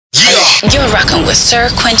You're rocking with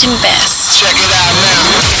SirQuinton Best. Check it out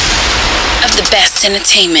now. Of the best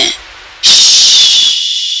entertainment.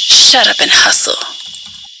 Shh. Shut up and hustle.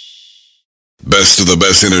 Best of the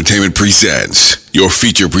Best Entertainment presents your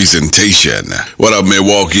feature presentation. What up,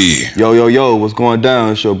 Milwaukee? Yo, what's going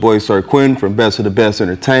down? It's your boy SirQuinton from Best of the Best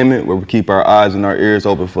Entertainment, where we keep our eyes and our ears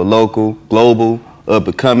open for local, global,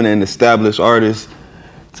 up-and-coming and established artists.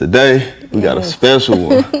 Today, we got a special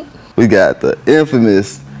one. We got the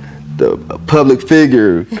infamous, the public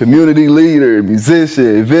figure, community leader,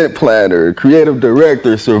 musician, event planner, creative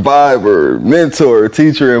director, survivor, mentor,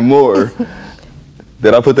 teacher, and more.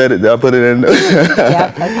 Did I put it in? Yep,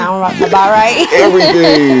 that sounds about right.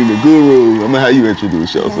 Everything, the guru. I'm gonna have you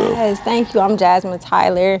introduce yourself. Yes, thank you. I'm Jasmine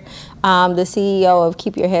Tyler, the CEO of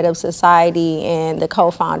Keep Your Head Up Society and the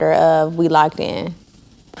co-founder of We Locked In.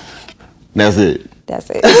 That's it. That's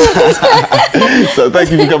it. So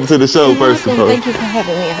thank you for coming to the show, first of all. Thank you for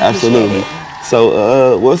having me. Absolutely.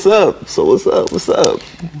 So what's up? What's up?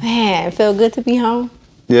 Man, it feel good to be home.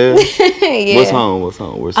 Yeah. Yeah. What's home?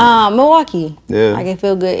 Where's home? Milwaukee. Yeah. Like, it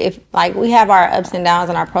feel good. If like we have our ups and downs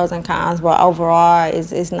and our pros and cons, but overall,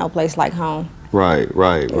 it's no place like home. Right.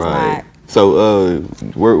 Not. So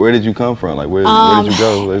where did you come from? Like where did you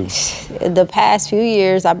go? Like, the past few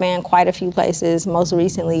years, I've been quite a few places. Most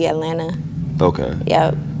recently, Atlanta. okay.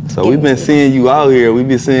 Yep. So we've been seeing you out here. We've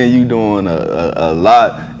been seeing you doing a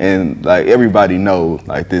lot, and like everybody know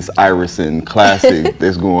like this Iverson classic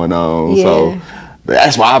that's going on. Yeah. So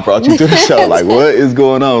that's why I brought you to the show. Like, what is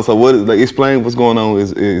going on? So explain what's going on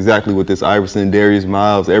is exactly with this Iverson, Darius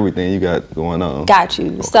Miles, everything you got going on. Got you.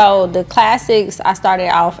 Okay. So the classics, I started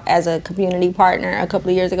off as a community partner a couple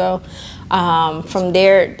of years ago. From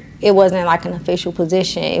there, it wasn't like an official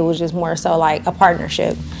position. It was just more so like a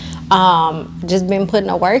partnership. Just been putting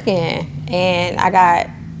the work in, and I got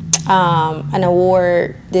an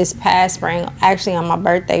award this past spring, actually on my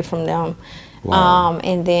birthday, from them. Wow.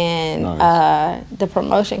 And then nice. The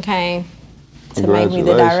promotion came to make me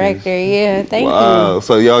the director. Yeah, thank you. Wow.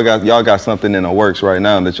 So y'all got something in the works right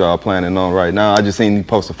now that y'all planning on right now. I just seen you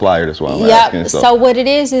post a flyer. That's why I'm asking. So what it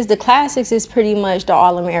is the classics is pretty much the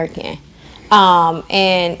All-American.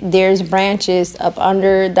 And there's branches up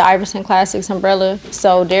under the Iverson Classics umbrella.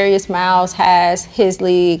 So Darius Miles has his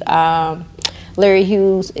league. Larry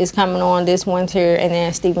Hughes is coming on this winter, and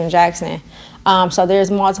then Steven Jackson. So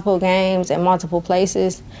there's multiple games and multiple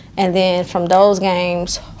places, and then from those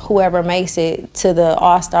games, whoever makes it to the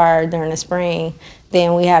All-Star during the spring,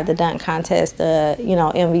 then we have the dunk contest, the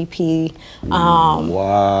MVP.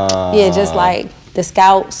 Wow. Yeah, just like the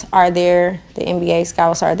scouts are there, the NBA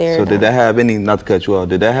scouts are there. So did that have any, not to cut you off,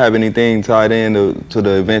 did that have anything tied in to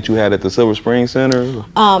the event you had at the Silver Spring Center?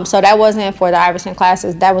 So that wasn't for the Iverson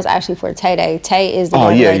Classics, that was actually for Tay Day. Tay is the Oh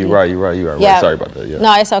yeah, lady. you're right. Yeah. Sorry about that, yeah.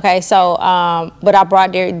 No, it's okay. So, but I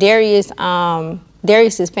brought Darius's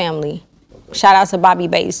family. Shout out to Bobby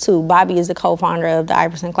Bates too. Bobby is the co-founder of the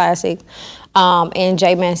Iverson Classics, and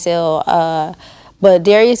Jay Mansell. But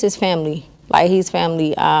Darius's family. Like, his family,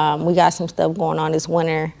 we got some stuff going on this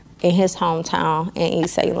winter in his hometown in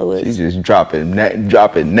East St. Louis. She's just dropping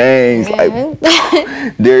names like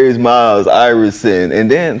Darius Miles, Iverson,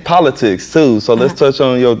 and then politics too. So let's touch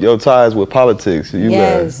on your ties with politics. You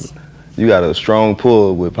got a strong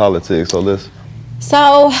pull with politics.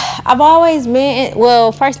 So I've always been,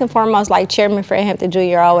 well, first and foremost, like Chairman Fred Hampton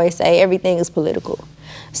Jr. always say, everything is political.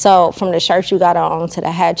 So from the shirt you got on to the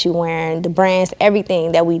hat you wearing, the brands,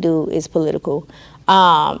 everything that we do is political.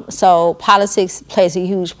 So politics plays a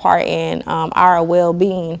huge part in our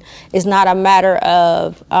well-being. It's not a matter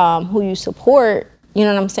of who you support, you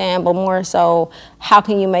know what I'm saying, but more so how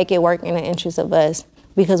can you make it work in the interest of us?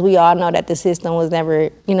 Because we all know that the system was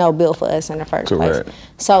never, built for us in the first place.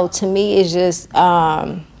 So to me, it's just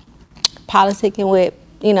politicking with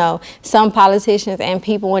some politicians and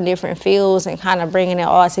people in different fields and kind of bringing it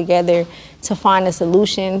all together to find a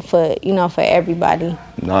solution for, for everybody.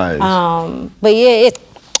 Nice. But yeah,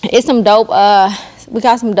 it's some dope, we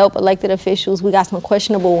got some dope elected officials. We got some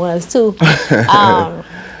questionable ones too.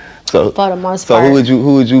 So for the most part. So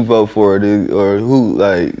who would you vote for, or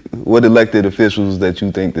what elected officials that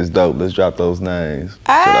you think is dope? Let's drop those names.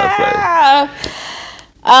 I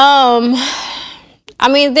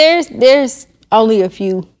mean, there's only a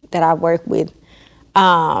few that I work with.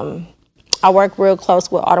 I work real close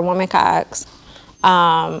with Alderwoman Cox.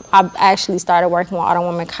 I actually started working with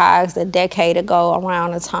Alderwoman Cox a decade ago,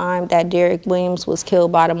 around the time that Derek Williams was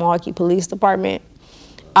killed by the Milwaukee Police Department.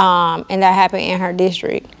 And that happened in her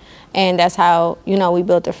district. And that's how, we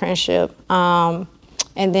built a friendship.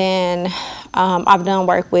 And then I've done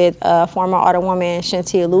work with a former Alderwoman,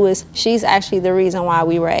 Shantia Lewis. She's actually the reason why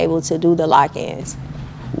we were able to do the lock-ins.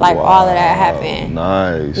 Like all of that happened.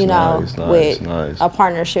 Nice, you know, nice. A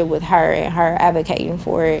partnership with her and her advocating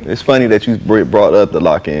for it. It's funny that you brought up the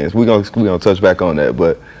lock-ins. We're gonna touch back on that,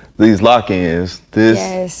 but these lock-ins,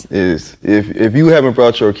 this is if you haven't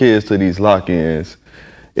brought your kids to these lock-ins,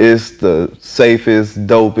 it's the safest,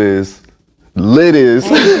 dopest, littest.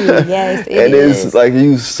 Yes, it and is. It's like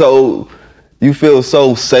you feel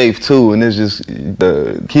so safe too, and it's just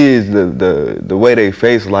the kids, the way they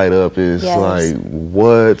face light up is like,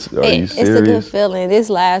 what? Are you serious? It's a good feeling. This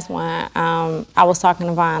last one, I was talking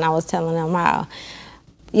to Vaughn, I was telling them how,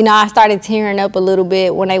 you know, I started tearing up a little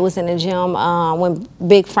bit when they was in the gym. When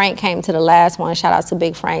Big Frank came to the last one, shout out to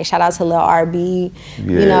Big Frank, shout out to Lil RB. Yeah.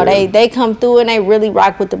 You know, they come through and they really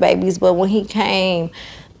rock with the babies, but when he came,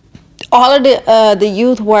 all of the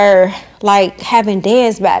youth were like having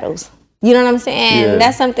dance battles. You know what I'm saying? Yeah.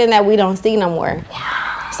 That's something that we don't see no more.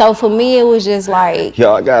 Wow. So for me, it was just like,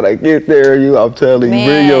 y'all gotta get there. I'm telling you,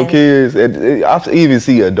 bring your kids. And I even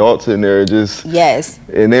see adults in there just. Yes.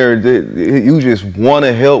 And you just want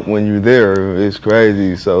to help when you're there. It's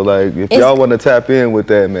crazy. So like, if y'all want to tap in with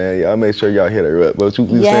that, man, y'all make sure y'all hit her up. But you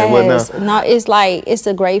saying what now? No, it's like, it's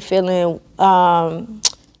a great feeling.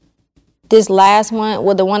 This last one,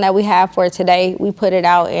 well, the one that we have for today, we put it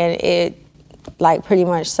out and it like pretty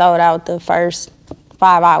much sold out the first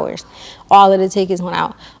 5 hours. All of the tickets went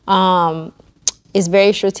out. It's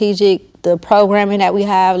very strategic. The programming that we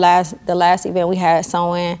have, the last event we had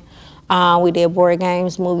sewing, we did board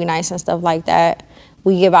games, movie nights and stuff like that.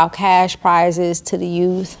 We give out cash prizes to the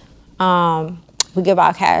youth. We give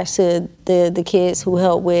out cash to the kids who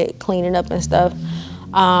help with cleaning up and stuff.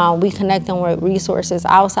 We connect them with resources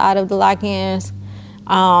outside of the lock-ins.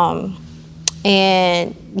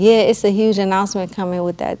 And yeah, it's a huge announcement coming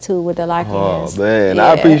with that too, with the lock-ins. Oh man,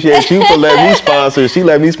 I appreciate you for letting me sponsor. She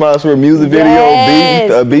let me sponsor a music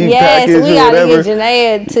video, a beat package or whatever. Yes, we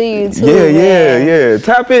gotta get Janaea to you too. Yeah.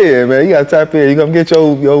 Tap in, man. You gotta tap in. You gonna get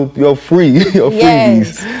your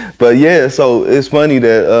freebies. But yeah, so it's funny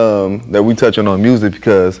that that we touching on music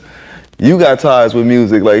because you got ties with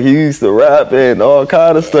music. Like he used to rap and all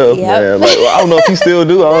kind of stuff, man. Like I don't know if he still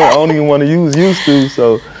do. I don't even want to use used to.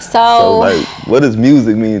 So like, what does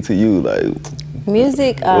music mean to you? Like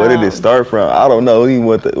music. Where did it start from? I don't know even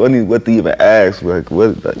what to even ask. Like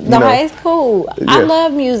what? No, it's cool. Yeah. I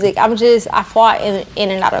love music. I fought in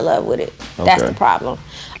and out of love with it. That's the problem.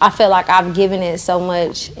 I feel like I've given it so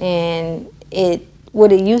much, and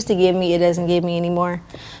what it used to give me, it doesn't give me anymore.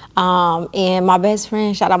 And my best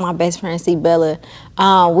friend, shout out my best friend, C. Bella,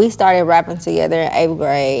 we started rapping together in 8th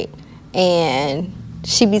grade, and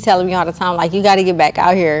she be telling me all the time, like, you got to get back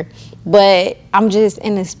out here. But I'm just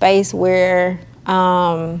in a space where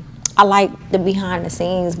I like the behind the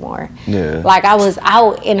scenes more. Yeah. Like, I was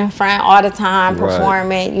out in the front all the time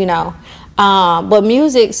performing, you know. But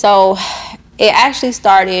music, so it actually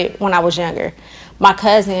started when I was younger. My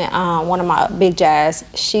cousin, one of my big jazz,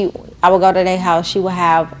 I would go to their house. She would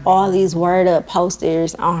have all these word up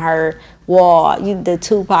posters on her wall. The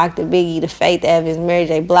Tupac, the Biggie, the Faith Evans, Mary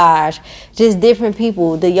J. Blige, just different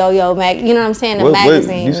people. The Yo-Yo Mag, you know what I'm saying? The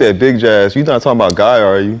magazines. You said big jazz. You not talking about Guy,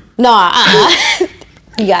 are you? No,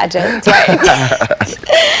 You got jokes, right?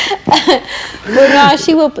 But no,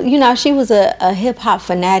 she would, you know, she was a hip hop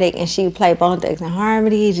fanatic, and she would play Bone Thugs and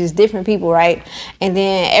Harmony, just different people, right? And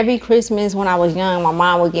then every Christmas when I was young, my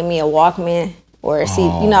mom would give me a Walkman or a CD,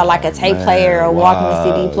 you know, like a tape player or Walkman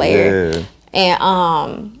CD player. Yeah. And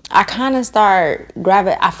I kind of start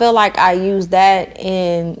grabbing. I feel like I use that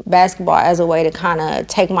in basketball as a way to kind of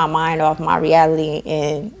take my mind off my reality,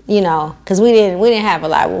 and you know, because we didn't have a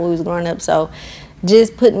lot when we was growing up, so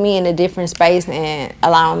just putting me in a different space and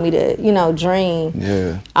allowing me to, you know, dream.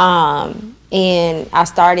 Yeah. And I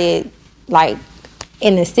started like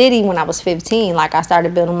in the city when I was 15. Like I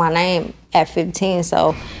started building my name at 15.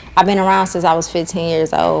 So I've been around since I was 15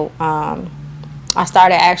 years old. I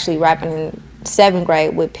started actually rapping in 7th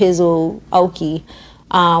grade with Pizzle Oki.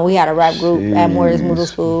 We had a rap group at Morris Middle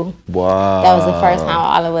School. Wow. That was the first time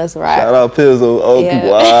all of us rapped. Shout out Pizzle Oki. Yeah.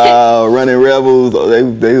 Wow. Running Rebels.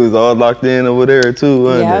 They was all locked in over there too,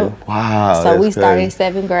 wasn't they? Wow. So we started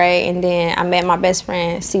 7th grade, and then I met my best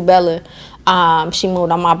friend, C. Bella. She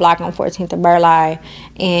moved on my block on 14th and Burleigh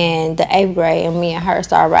in the 8th grade, and me and her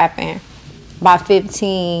started rapping. By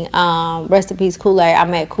 15, rest in peace, Kool-Aid. I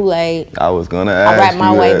met Kool-Aid. I was gonna ask. I rapped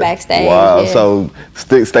my way backstage. Wow. Yeah. So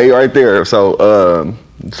stay right there. So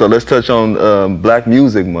so let's touch on Black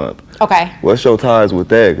Music Month. Okay. What's your ties with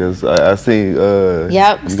that? Because I see.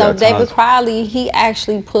 Yep. So David Crowley, he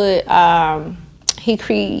actually put. he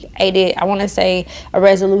created, I want to say, a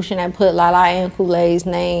resolution that put Lala and Kool-Aid's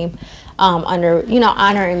name under, you know,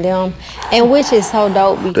 honoring them, and which is so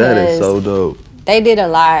dope because that is so dope. They did a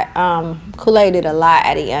lot. Kool-Aid did a lot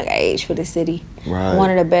at a young age for the city. Right. One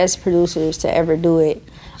of the best producers to ever do it.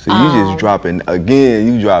 So you just dropping, again,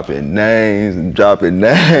 you dropping names and dropping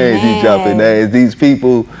names, you dropping names. These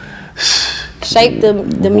people shape the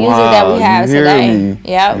music that we have today.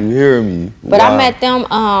 Yep. You hear me. But I met them.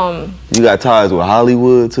 You got ties with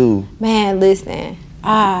Hollywood too. Man, listen.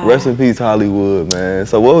 Rest in peace, Hollywood, man.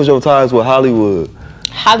 So what was your ties with Hollywood?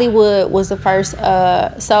 Hollywood was the first,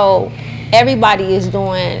 so everybody is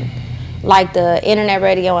doing like the internet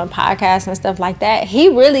radio and podcasts and stuff like that. He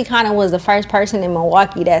really kind of was the first person in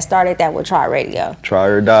Milwaukee that started that with Try Radio. Try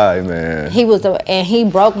or Die, man. He was and he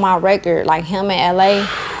broke my record, like him in LA.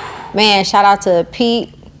 Man, shout out to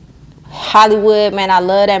Pete, Hollywood, man, I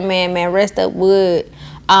love that man, Rest Up Wood,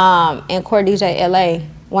 and Core DJ LA.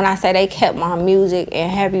 When I say they kept my music in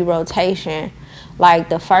heavy rotation, like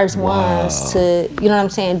the first ones to, you know what I'm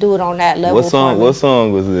saying, do it on that level. What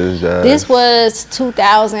song was this, Jazz? This was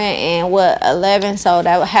 2011, so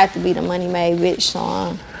that had to be the Money Made Bitch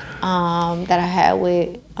song that I had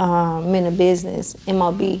with Men of Business,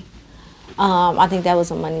 MOB. I think that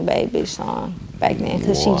was a Money Made Bitch song back then,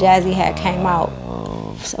 because Jazzie had came out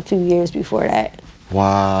a few years before that.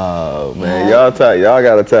 Wow, man, y'all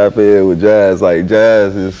gotta tap in with Jazz. Like,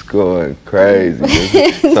 Jazz is going crazy.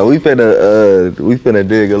 So we finna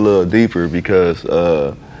dig a little deeper because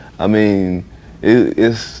I mean,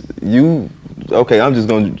 it's you. Okay, I'm just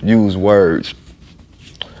gonna use words.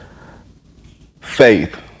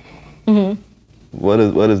 Faith. Mm-hmm. What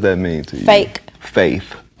does that mean to you? Faith.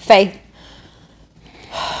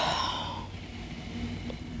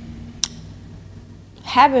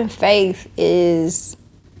 Having faith is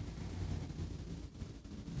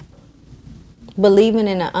believing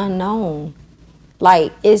in the unknown.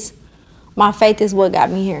 Like, my faith is what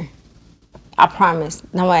got me here. I promise.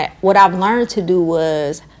 No matter what I've learned to do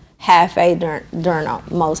was have faith during the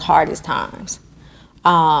most hardest times.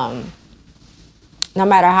 No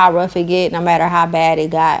matter how rough it get, no matter how bad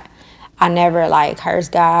it got, I never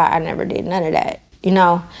cursed God. I never did none of that. You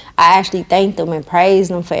know, I actually thanked them and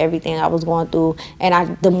praised them for everything I was going through.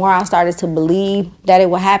 And the more I started to believe that it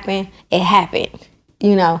would happen, it happened.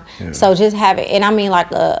 You know, so just have it. And I mean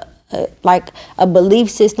like a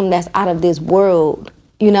belief system that's out of this world.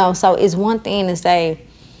 You know, so it's one thing to say,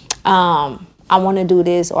 I want to do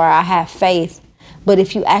this, or I have faith. But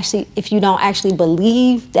if you don't actually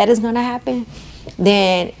believe that it's going to happen,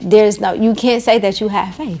 then you can't say that you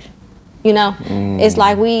have faith. You know, it's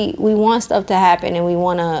like we want stuff to happen and we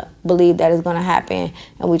want to believe that it's going to happen,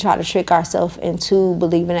 and we try to trick ourselves into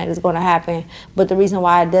believing that it's going to happen. But the reason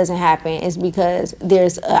why it doesn't happen is because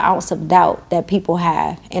there's an ounce of doubt that people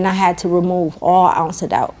have, and I had to remove all ounce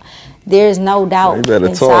of doubt. There's no doubt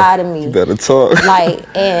inside of me. You better talk.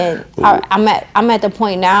 And I'm at the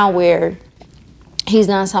point now where he's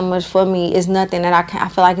done so much for me. It's nothing that I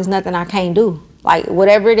feel like it's nothing I can't do. Like,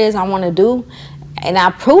 whatever it is I want to do, and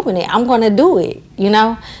I've proven it, I'm going to do it, you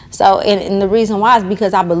know? So, and the reason why is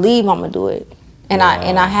because I believe I'm going to do it. And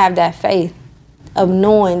I have that faith of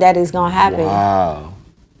knowing that it's going to happen. Wow.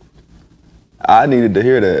 I needed to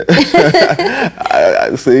hear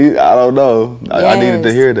that. See, I don't know. I needed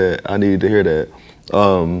to hear that.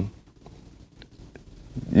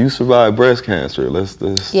 You survived breast cancer. Let's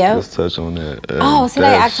touch on that.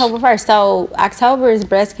 Today, October 1st. So October is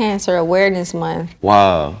Breast Cancer Awareness Month.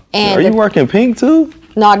 Wow. And are you working pink too?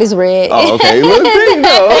 No, this is red. Oh, okay. Look pink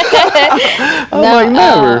though.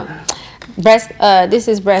 Never. This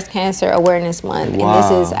is Breast Cancer Awareness Month, and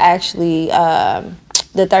this is actually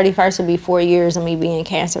the 31st will be 4 years of me being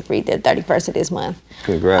cancer free. The 31st of this month.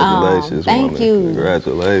 Congratulations. Thank you.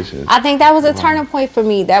 Congratulations. I think that was a turning point for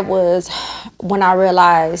me. That was when I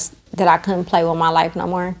realized that I couldn't play with my life no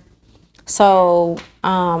more. So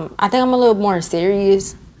I think I'm a little more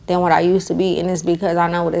serious than what I used to be, and it's because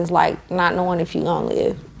I know what it's like not knowing if you're gonna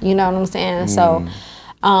live. You know what I'm saying? So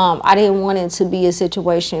I didn't want it to be a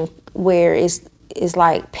situation where it's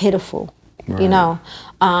like pitiful. Right. You know,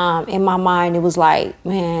 in my mind, it was like,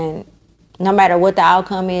 man, no matter what the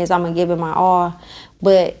outcome is, I'm going to give it my all.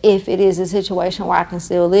 But if it is a situation where I can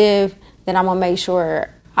still live, then I'm going to make sure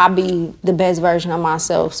I be the best version of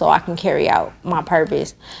myself so I can carry out my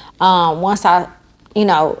purpose. Once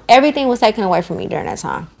everything was taken away from me during that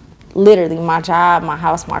time. Literally, my job, my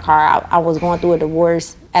house, my car. I was going through a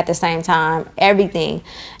divorce at the same time, everything.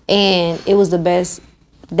 And it was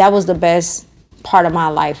that was the best part of my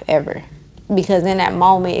life ever. Because in that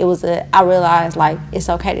moment, I realized, like, it's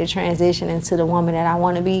okay to transition into the woman that I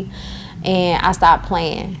want to be. and I stopped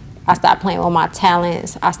playing. I stopped playing with my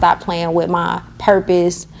talents. I stopped playing with my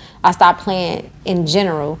purpose. I stopped playing in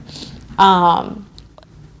general. I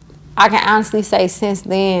can honestly say since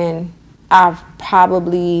then, I've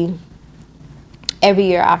probably, every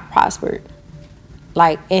year I've prospered,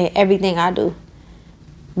 like in everything I do.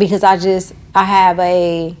 Because I have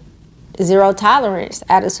a zero tolerance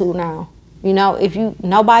attitude now. You know,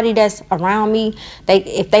 nobody that's around me,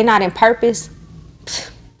 if they not in purpose,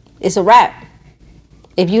 it's a wrap.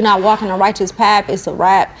 If you're not walking a righteous path, it's a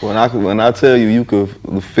wrap. When I tell you, you could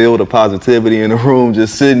feel the positivity in the room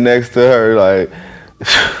just sitting next to her, like,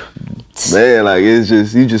 man, like it's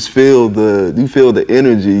just you feel the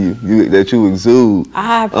energy that you exude.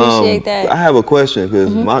 I appreciate that. I have a question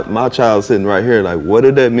because my child's sitting right here. Like, what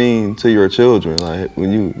did that mean to your children? Like,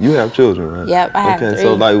 when you have children, right? Yep, I have 3.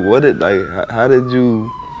 So like, how did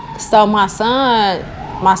you? So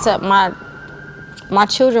my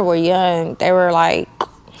children were young. They were like,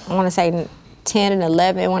 I want to say 10 and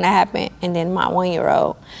 11 when that happened, and then my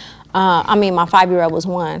 1-year-old. My 5-year-old was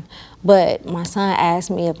 1. But my son asked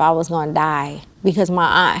me if I was gonna die because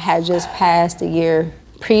my aunt had just passed a year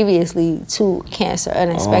previously to cancer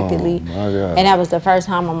unexpectedly. Oh, my God. And that was the first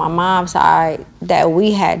time on my mom's side that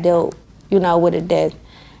we had dealt, with a death.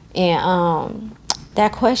 And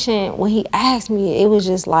that question, when he asked me, it was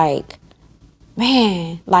just like,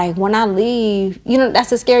 man, like when I leave,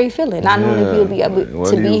 that's a scary feeling. Not knowing if you'll be able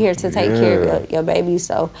to be here to take care of your baby.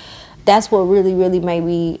 So that's what really, really made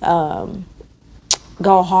me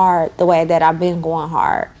go hard the way that I've been going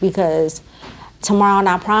hard, because tomorrow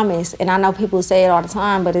not promised. And I know people say it all the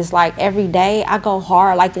time, but it's like every day I go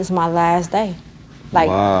hard like this is my last day. Like,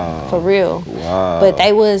 wow. For real. Wow. But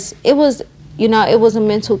it was a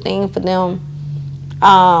mental thing for them.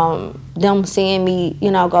 Them seeing me,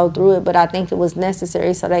 go through it, but I think it was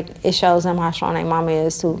necessary so that it shows them how strong their mama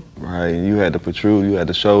is too. Right, you had to protrude, you had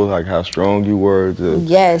to show like how strong you were.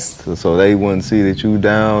 Yes. So they wouldn't see that you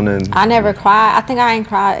down. And I never cried. I think I ain't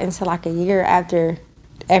cried until like a year after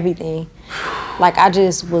everything. Like I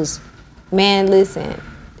just was, man, listen,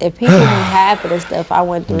 if people knew half of the stuff I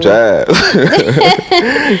went through. Jazz.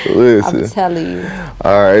 Listen. I'm telling you.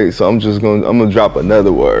 All right, so I'm gonna drop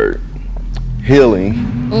another word.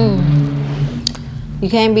 Healing. You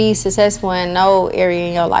can't be successful in no area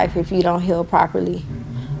in your life if you don't heal properly.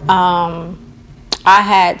 I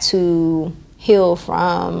had to heal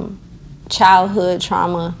from childhood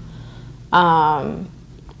trauma.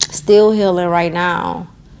 Still healing right now.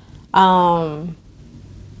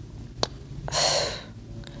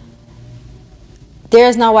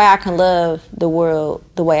 There's no way I can love the world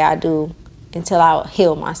the way I do until I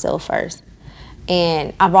heal myself first.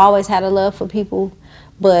 And I've always had a love for people,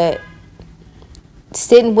 but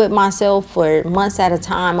sitting with myself for months at a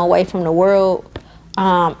time away from the world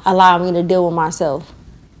allowed me to deal with myself.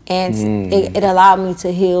 And it allowed me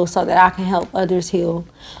to heal so that I can help others heal.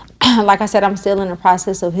 Like I said, I'm still in the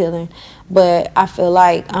process of healing, but I feel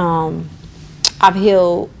like I've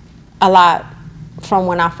healed a lot from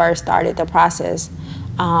when I first started the process.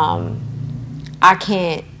 I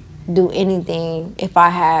can't do anything if I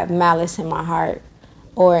have malice in my heart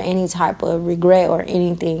or any type of regret or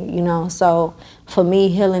anything, So for me,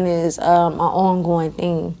 healing is an ongoing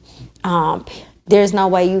thing. There's no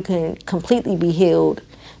way you can completely be healed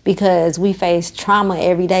because we face trauma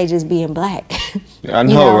every day just being black. I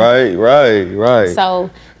know, right.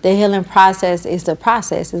 So the healing process is the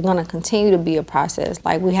process. It's going to continue to be a process.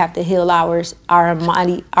 Like we have to heal our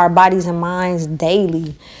bodies and minds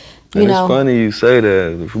daily. And it's funny you say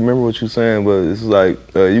that. Remember what you're saying, but it's like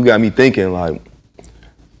you got me thinking. Like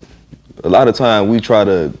a lot of time we try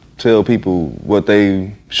to tell people what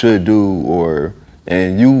they should do,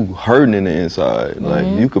 and you hurting in the inside. Like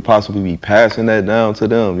you could possibly be passing that down to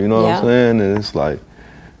them. You know what I'm saying? And it's like,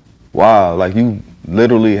 wow, like you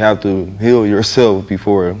literally have to heal yourself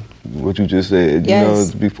before what you just said.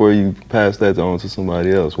 Yes. Before you pass that on to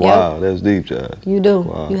somebody else. Wow, that's deep, Jazz. You do.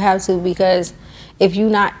 Wow. You have to, because if you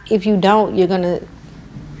don't, you're gonna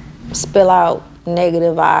spill out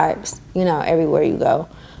negative vibes, everywhere you go.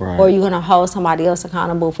 Right. Or you're gonna hold somebody else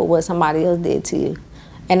accountable for what somebody else did to you.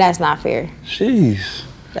 And that's not fair. Jeez.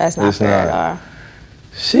 That's not fair at all.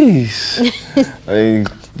 Jeez. In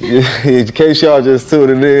case y'all just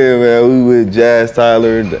tuning in, man, we with Jasmine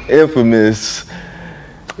Tyler, the infamous.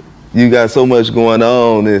 You got so much going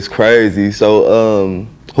on, it's crazy. So,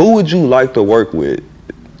 who would you like to work with?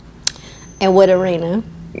 In what arena?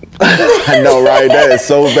 I know, right? That is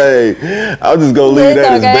so vague. I'm just gonna leave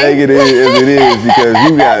that as vague as it is because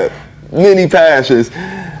you got many passions.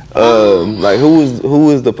 Like who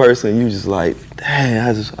is the person you just like,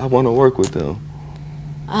 dang, I want to work with them?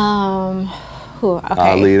 Okay.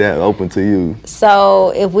 I'll leave that open to you.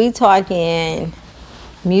 So if we talking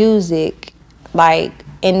music, like,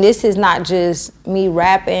 and this is not just me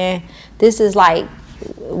rapping, this is like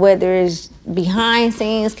whether it's behind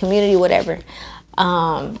scenes, community, whatever.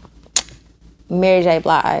 Mary J.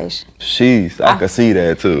 Blige. I can see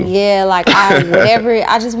that too. Yeah, like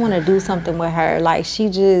I just want to do something with her. Like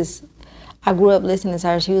I grew up listening to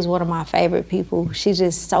her. She was one of my favorite people. She's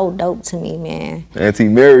just so dope to me, man. Auntie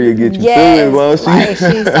Mary will get you through it, won't she? Like,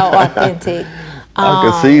 she's so authentic. I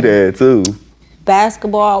can see that too.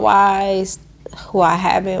 Basketball wise, who I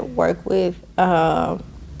haven't worked with,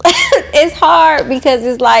 it's hard because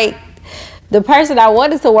it's like the person I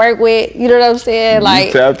wanted to work with, you know what I'm saying? Like,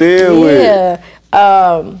 you tapped in with. Yeah.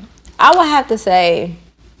 I would have to say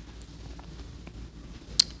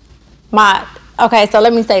okay, so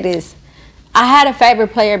let me say this. I had a favorite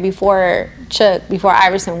player before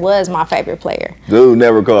Iverson was my favorite player. Dude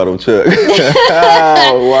never called him Chuck.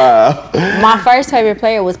 Oh, wow. My first favorite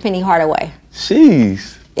player was Penny Hardaway.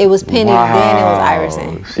 Jeez. It was Penny, then it was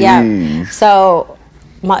Iverson. Jeez. Yeah. So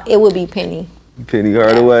it would be Penny. Penny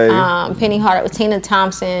Hardaway. Penny Hardaway, Tina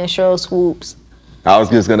Thompson, Cheryl Swoops. I was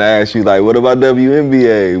just gonna ask you, like, what about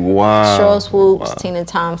WNBA? Wow. Cheryl Swoops, Tina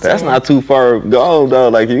Thompson. That's not too far gone though.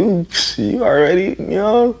 Like you already, you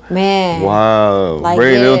know. Man. Wow. Like,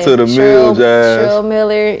 bring them to the mill, Jazz. Cheryl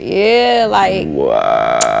Miller. Yeah, like.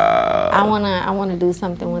 Wow. I wanna do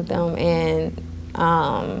something with them, and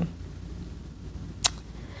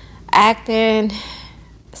acting.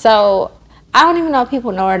 So I don't even know if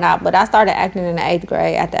people know or not, but I started acting in the 8th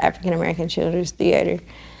grade at the African American Children's Theater.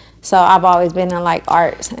 So I've always been in like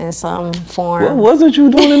arts in some form. What wasn't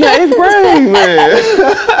you doing in the 8th grade,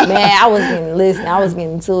 man? Man, I was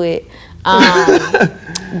getting to it.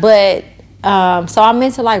 But so I'm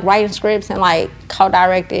into like writing scripts and like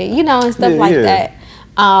co-directing, you know, and stuff like that.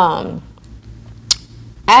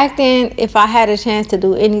 Acting, if I had a chance to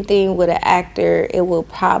do anything with an actor, it would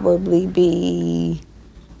probably be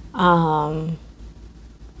I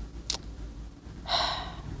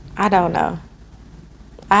don't know.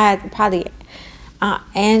 I had probably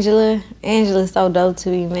Angela. Angela's so dope to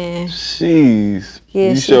me, man. Jeez. Yeah,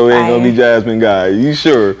 you she's sure ain't fire. gonna be Jasmine guy? You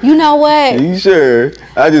sure? You know what? You sure?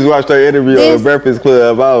 I just watched her interview on the Breakfast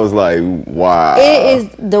Club. I was like, wow. It is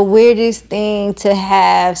the weirdest thing to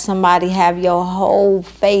have somebody have your whole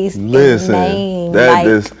face and name. That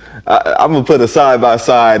is. I'm gonna put a side by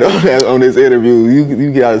side on this interview.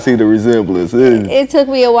 You gotta see the resemblance. It took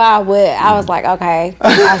me a while, but I was like, okay,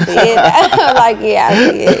 I see it. Like, yeah, I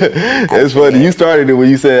see it. It's funny. You started it when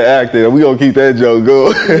you said acting. We gonna keep that joke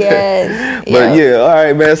going. Yes. But yeah, all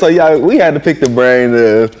right, man. So we had to pick the brain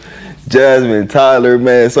of Jasmine Tyler,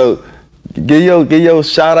 man. So give your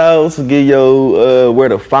shout outs, give your where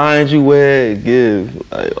to find you at, give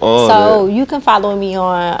all So that. you can follow me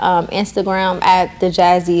on Instagram at the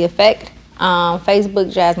Jazzie Effect,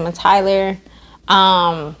 Facebook Jasmine Tyler.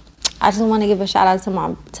 I just want to give a shout out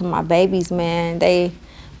to my babies, man.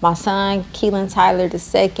 My son Keelan Tyler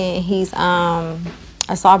II, he's a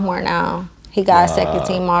sophomore now. He got a second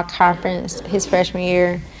team all conference his freshman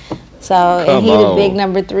year. So and he's a big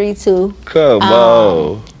number 3 too. Come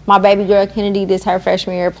on. My baby girl Kennedy, this her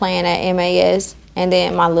freshman year playing at MAS, and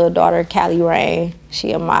then my little daughter Callie Rain,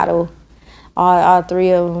 she a model. All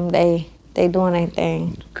 3 of them, they doing their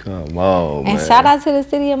thing. Come on, man. And shout out to the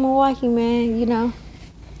city of Milwaukee, man. You know,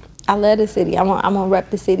 I love the city. I'm gonna rep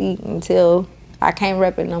the city until I can't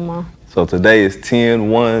rep it no more. So today is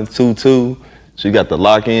 10/1/22. She got the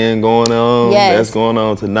lock-in going on. Yes. That's going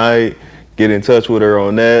on tonight. Get in touch with her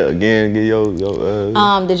on that. Again, get your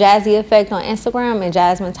the Jazzie Effect on Instagram and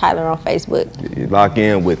Jasmine Tyler on Facebook. Lock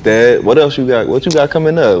in with that. What else you got? What you got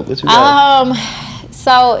coming up? What you got?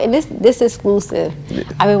 So and this exclusive.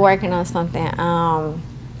 I've been working on something.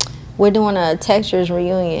 We're doing a Textures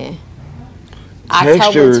reunion.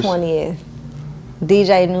 October 20th.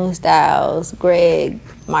 DJ New Styles, Greg,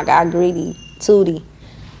 my guy Greedy, Tootie.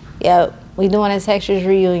 Yep. We doing a Textures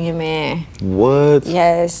reunion, man. What?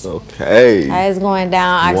 Yes. Okay. It's going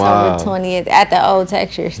down October 20th at the old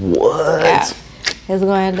Textures. What? Yeah. It's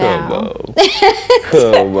going down. Come on,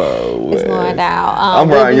 man. It's going down. I'm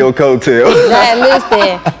riding your coattail.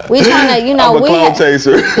 Listen, we trying to, you know, I'm a cloud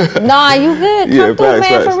chaser. Nah, you good. Come through, man,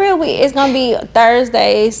 facts. for real. It's going to be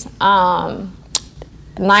Thursdays,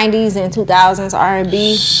 90s and 2000s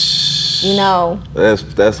R&B. You know, that's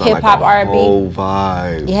hip hop, like a R&B. whole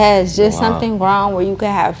vibe. Yes, just something grown where you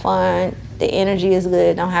can have fun. The energy is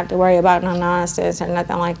good. Don't have to worry about no nonsense or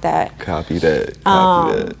nothing like that. Copy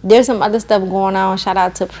that. There's some other stuff going on. Shout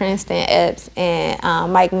out to Princeton Epps and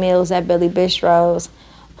Mike Mills at Billy Bistro's.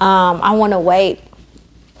 I want to wait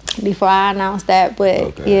before I announce that,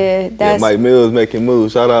 but yeah, that's Mike Mills making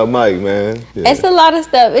moves. Shout out Mike, man. Yeah. It's a lot of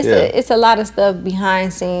stuff. It's a lot of stuff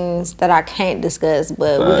behind scenes that I can't discuss,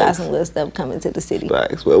 but we got some good stuff coming to the city.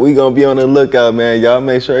 Facts. Well, we gonna be on the lookout, man. Y'all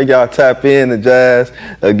make sure y'all tap in to Jazz.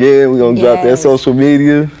 Again, we gonna drop that social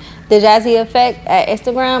media. The Jazzie Effect at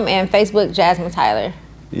Instagram and Facebook, Jasmine Tyler.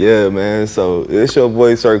 Yeah, man. So it's your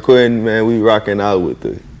boy SirQuinton, man. We rocking out with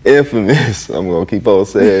the infamous. I'm gonna keep on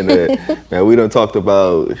saying that. Man, we done talked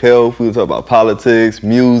about health. We done talked about politics,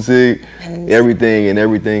 music, everything, and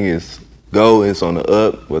everything is go. It's on the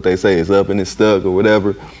up. What they say is up and it's stuck or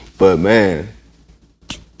whatever. But man,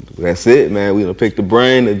 that's it, man. We done picked the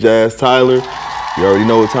brain of Jasmine Tyler. You already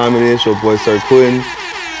know what time it is. Your boy SirQuinton.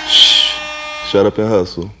 Shut up and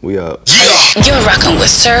hustle. We out. You're rocking with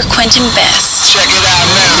SirQuinton Best. Check it out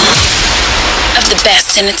now. Of the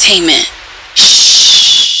best entertainment.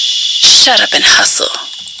 Shut up and hustle.